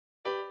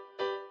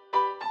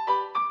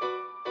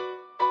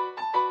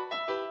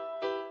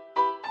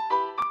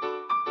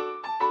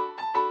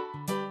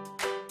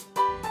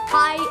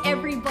Hi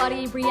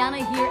everybody,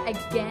 Bree-Anna here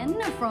again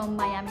from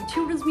Miami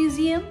Children's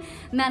Museum,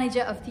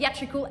 manager of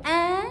theatrical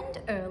and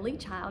early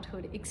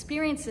childhood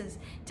experiences.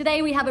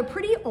 Today we have a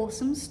pretty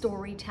awesome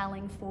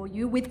storytelling for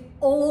you with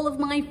all of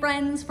my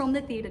friends from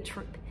the Theatre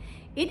Troupe.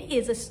 It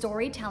is a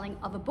storytelling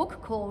of a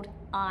book called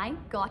I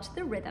Got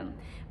the Rhythm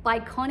by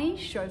Connie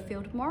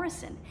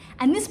Schofield-Morrison.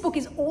 And this book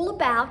is all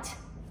about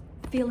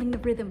feeling the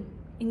rhythm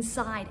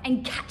inside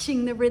and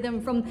catching the rhythm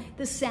from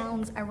the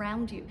sounds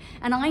around you.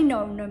 And I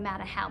know no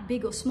matter how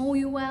big or small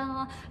you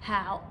are,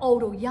 how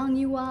old or young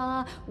you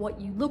are,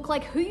 what you look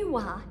like, who you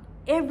are,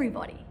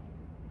 everybody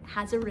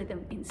has a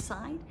rhythm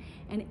inside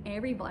and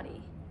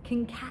everybody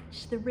can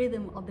catch the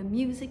rhythm of the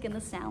music and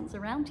the sounds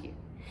around you.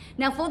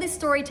 Now for this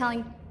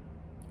storytelling,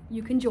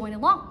 you can join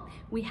along.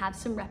 We have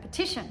some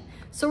repetition.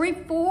 So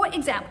for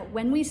example,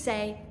 when we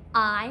say,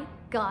 I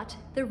got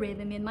the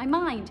rhythm in my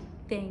mind,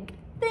 think,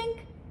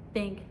 think,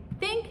 think,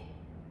 think,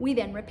 we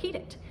then repeat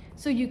it.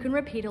 So you can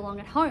repeat along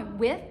at home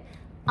with,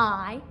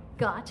 I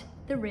got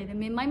the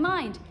rhythm in my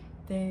mind.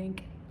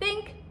 Think,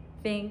 think,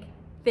 think,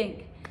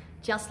 think.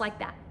 Just like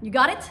that. You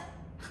got it?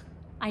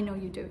 I know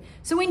you do.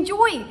 So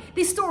enjoy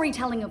this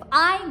storytelling of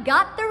I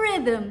Got the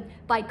Rhythm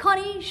by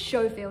Connie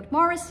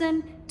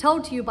Schofield-Morrison,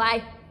 told to you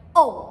by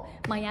all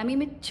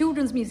Miami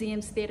Children's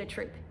Museum's Theatre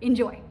Troupe.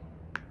 Enjoy.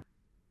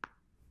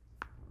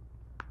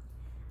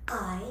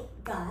 I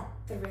got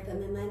the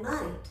rhythm in my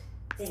mind.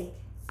 Think,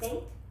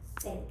 think,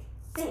 think,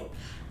 think.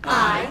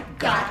 I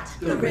got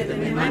the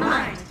rhythm in my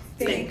mind.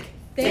 Think,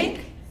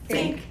 think,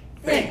 think,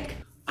 think.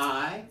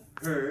 I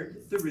heard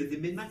the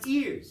rhythm in my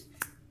ears.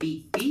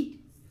 Beat,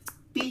 beat,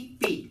 beat,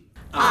 beat.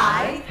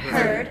 I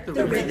heard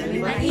the rhythm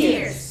in my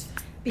ears.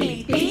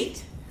 Beat,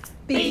 beat,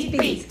 beat,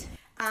 beat.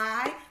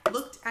 I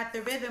looked at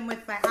the rhythm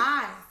with my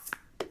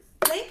eyes.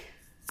 Blink,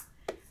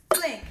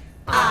 blink.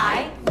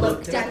 I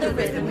looked at the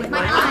rhythm with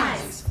my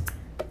eyes.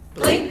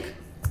 Blink,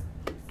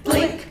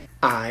 blink.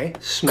 I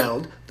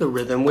smelled the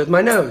rhythm with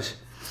my nose.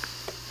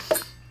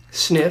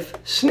 Sniff,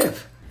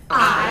 sniff.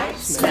 I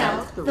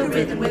smelled the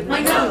rhythm with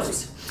my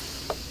nose.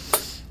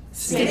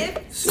 Sniff,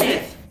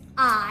 sniff.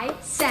 I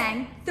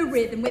sang the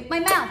rhythm with my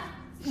mouth.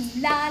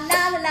 Ooh la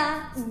la la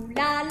la, ooh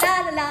la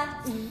la la la,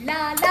 ooh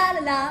la la la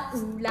la,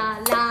 ooh la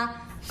la.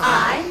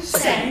 I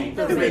sang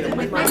the rhythm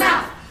with my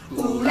mouth.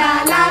 Ooh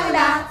la la la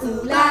la,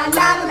 ooh la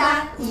la la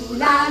la, ooh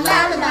la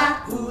la la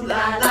la, ooh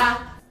la la.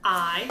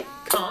 I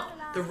caught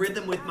the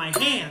rhythm with my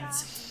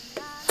hands.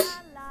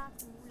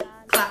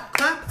 Clap,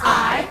 clap.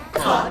 I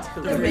caught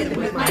the rhythm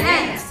with my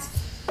hands.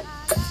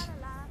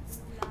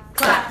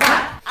 Clap,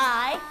 clap.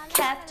 I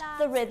kept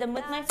the rhythm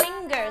with my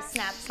fingers.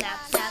 Snap, snap,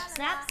 snap,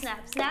 snap,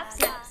 snap, snap,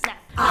 snap, snap.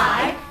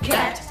 I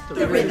kept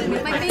the rhythm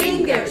with my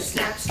fingers.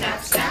 Snap,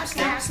 snap, snap,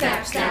 snap,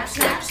 snap, snap,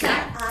 snap,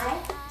 snap. I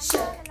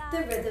shook the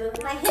rhythm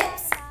with my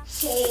hips.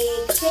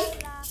 Shake,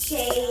 shake,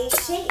 shake,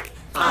 shake.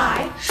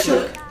 I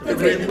shook the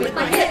rhythm with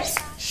my hips.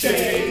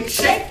 Shake,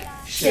 shake,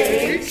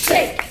 shake,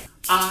 shake.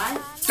 I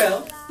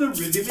felt the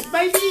rhythm in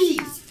my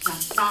knees.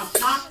 Knock, knock,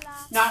 knock,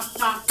 knock,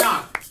 knock,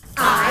 knock.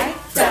 I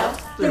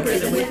felt the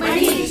rhythm with my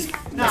knees.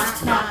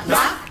 Knock, knock,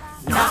 knock,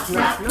 knock,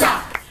 knock,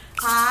 knock.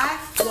 I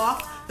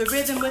walk the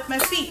rhythm with my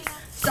feet.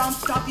 Stomp,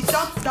 stompy,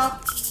 stomp,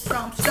 stomp,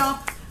 stomp,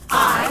 stomp.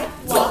 I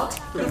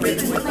walked the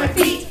rhythm with my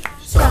feet.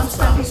 Stomp,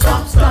 stompy,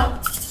 stomp,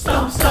 stomp,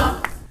 stomp,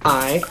 stomp.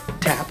 I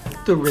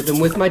tap the rhythm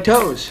with my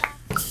toes.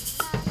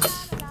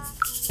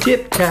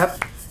 Tip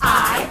tap.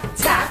 I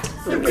tapped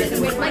the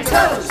rhythm with my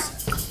toes.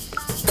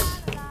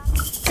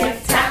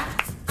 Tip tap.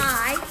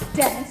 I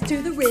dance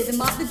to the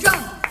rhythm of the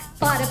drum.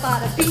 Bada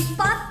bada beat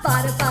bop,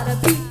 bada bada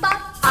beat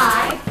bop.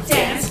 I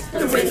danced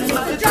the rhythm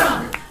of the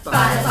drum.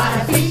 Bada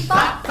bada beat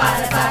bop,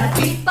 bada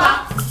bada beat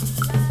bop.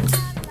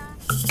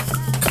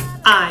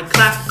 I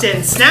clapped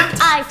and snapped.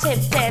 I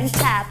tipped and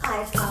tapped.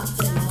 I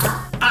popped and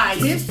locked. I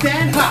hipped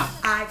and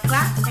hopped. I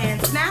clapped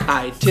and snapped.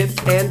 I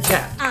tipped and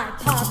tapped. I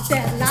popped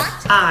and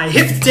locked. I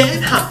hipped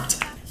and hopped.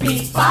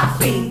 Beat bop,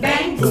 bing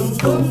bang, boom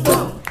boom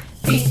boom.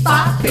 Beat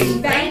bop,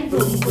 bing bang,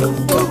 boom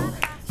boom boom.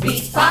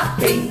 Beat bop,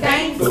 bing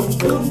bang, boom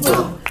boom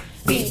boom.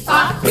 Beat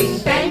bop, bing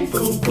bang,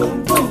 boom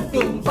boom boom.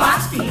 Boom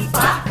bop, beat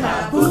bop,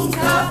 kaboom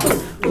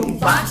kaboom. Boom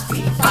bop,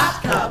 beat bop,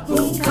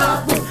 kaboom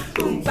kaboom.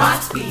 Boom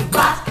bop, beat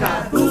bop,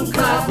 kaboom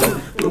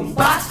kaboom. Boom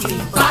bop,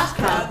 beat bop,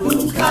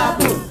 kaboom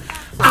kaboom.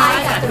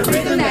 I got the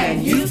rhythm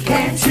and you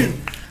can too.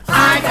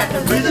 I got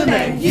the rhythm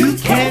and you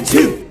can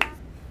too.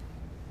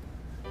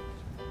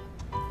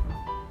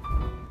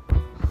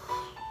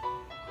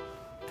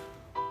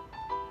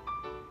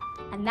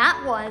 And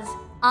that was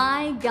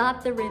I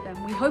Got the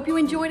Rhythm. We hope you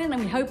enjoyed it and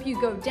we hope you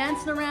go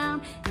dancing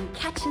around and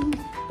catching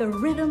the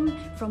rhythm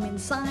from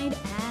inside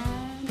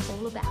and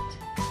all about.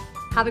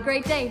 Have a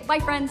great day. Bye,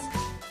 friends.